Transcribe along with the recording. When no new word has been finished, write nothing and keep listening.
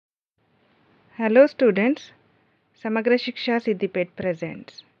Hello students, Samagra Shiksha Siddipet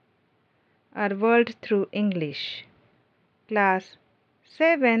presents Our World Through English, Class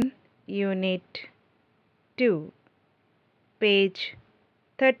 7, Unit 2, page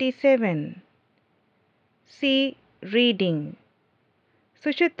 37. C. Reading.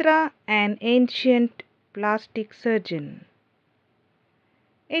 Susrutha, an ancient plastic surgeon.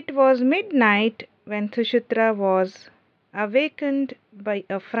 It was midnight when Susrutha was awakened by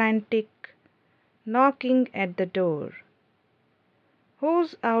a frantic knocking at the door.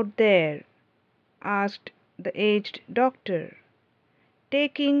 "Who's out there?" asked the aged doctor,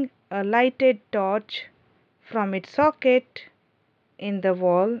 taking a lighted torch from its socket in the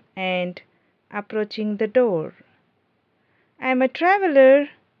wall and approaching the door. "I'm a traveler,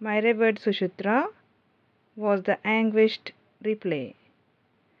 my revered Susrutha," was the anguished reply.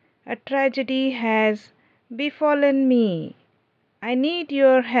 "A tragedy has befallen me. I need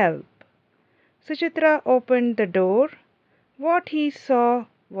your help." Susrutha opened the door. What he saw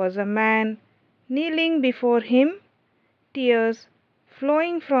was a man kneeling before him, tears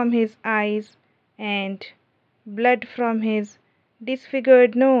flowing from his eyes and blood from his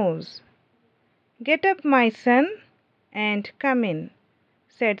disfigured nose. "Get up, my son, and come in,"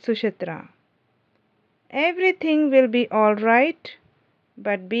 said Susrutha. "Everything will be all right,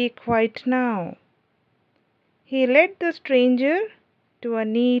 but be quiet now." He led the stranger to a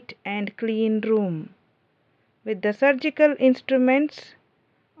neat and clean room, with the surgical instruments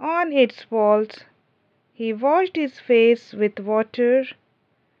on its walls. He washed his face with water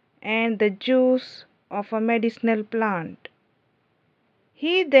and the juice of a medicinal plant.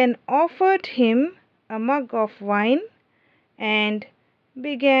 He then offered him a mug of wine and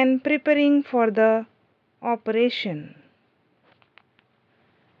began preparing for the operation.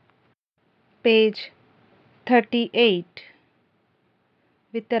 Page 38.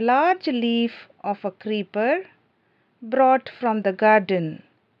 With a large leaf of a creeper brought from the garden,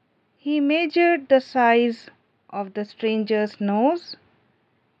 he measured the size of the stranger's nose,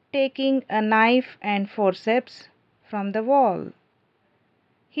 taking a knife and forceps from the wall.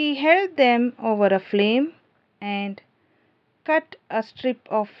 He held them over a flame and cut a strip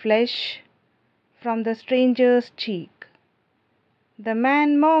of flesh from the stranger's cheek. The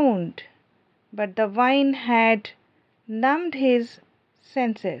man moaned, but the wine had numbed his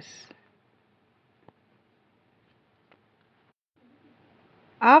senses.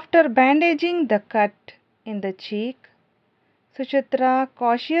 After bandaging the cut in the cheek, Susrutha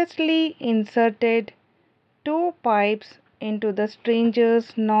cautiously inserted 2 pipes into the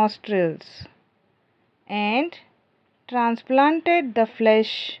stranger's nostrils and transplanted the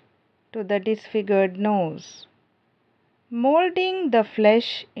flesh to the disfigured nose. Molding the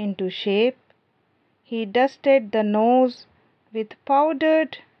flesh into shape, he dusted the nose with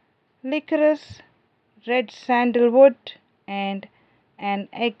powdered licorice, red sandalwood, and an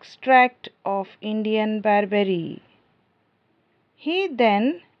extract of Indian barberry. He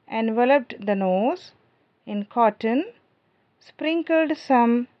then enveloped the nose in cotton, sprinkled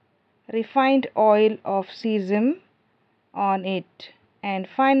some refined oil of sesame on it, and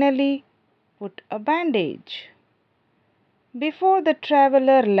finally put a bandage. Before the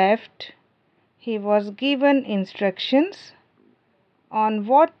traveler left, he was given instructions on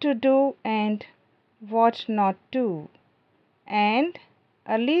what to do and what not to, and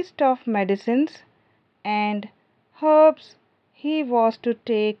a list of medicines and herbs he was to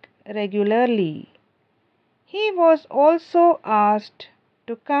take regularly. He was also asked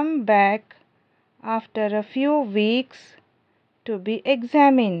to come back after a few weeks to be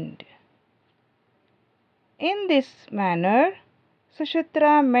examined. In this manner,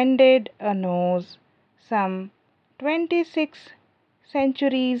 Susrutha mended a nose some 26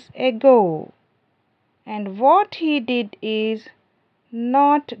 centuries ago, and what he did is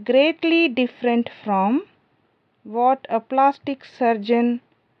not greatly different from what a plastic surgeon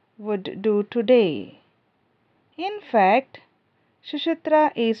would do today. In fact,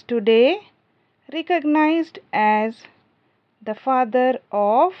 Susrutha is today recognized as the father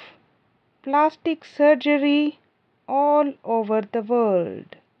of plastic surgery all over the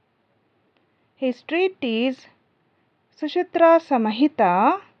world. His treatise Susrutha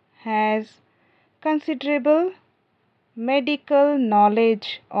Samhita has considerable medical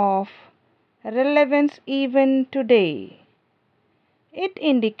knowledge of relevance even today. It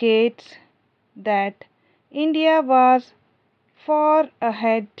indicates that India was far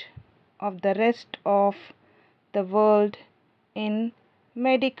ahead of the rest of the world in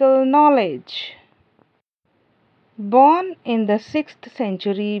medical knowledge. Born in the 6th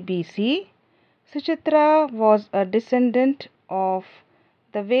century BC, Susrutha was a descendant of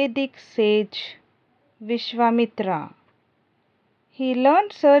the Vedic sage Vishwamitra. He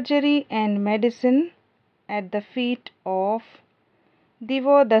learned surgery and medicine at the feet of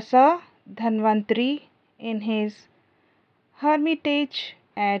Divodasa Dhanvantri in his hermitage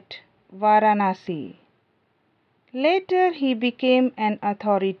at Varanasi. Later he became an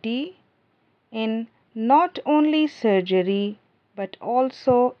authority in not only surgery but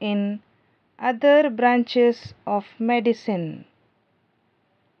also in other branches of medicine.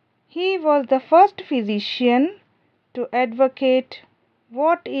 He was the first physician to advocate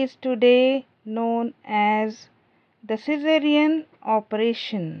what is today known as the Caesarean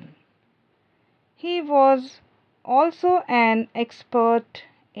operation. He was also an expert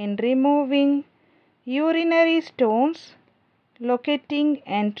in removing urinary stones, locating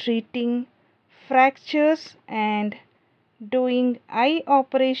and treating fractures, and doing eye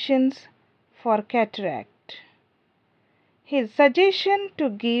operations for cataract. His suggestion to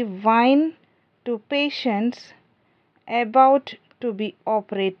give wine to patients about to be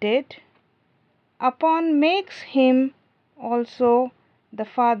operated upon makes him also the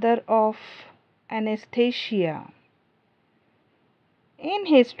father of anesthesia. In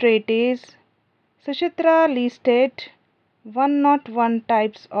his treatise, Susrutha listed 101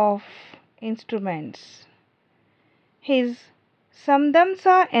 types of instruments. His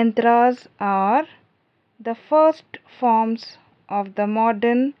Samdamsa yantras are the first forms of the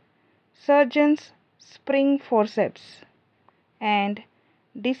modern surgeon's spring forceps and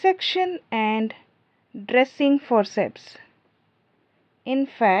dissection and dressing forceps. In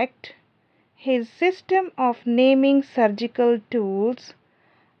fact, his system of naming surgical tools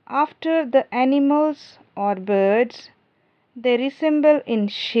after the animals or birds they resemble in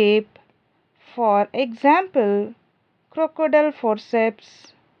shape, for example, crocodile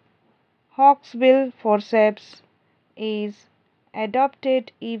forceps, hawksbill forceps, is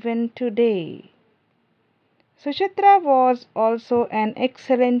adopted even today. Susrutha was also an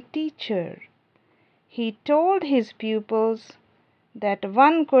excellent teacher. He told his pupils that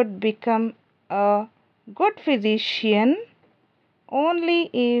one could become a good physician only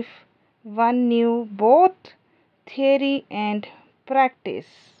if one knew both theory and practice.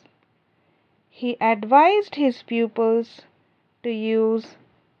 He advised his pupils to use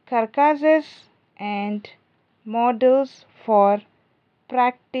carcasses and models for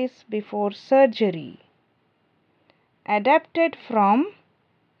practice before surgery. Adapted from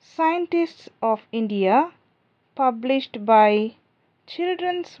Scientists of India, published by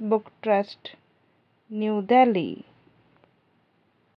Children's Book Trust, New Delhi.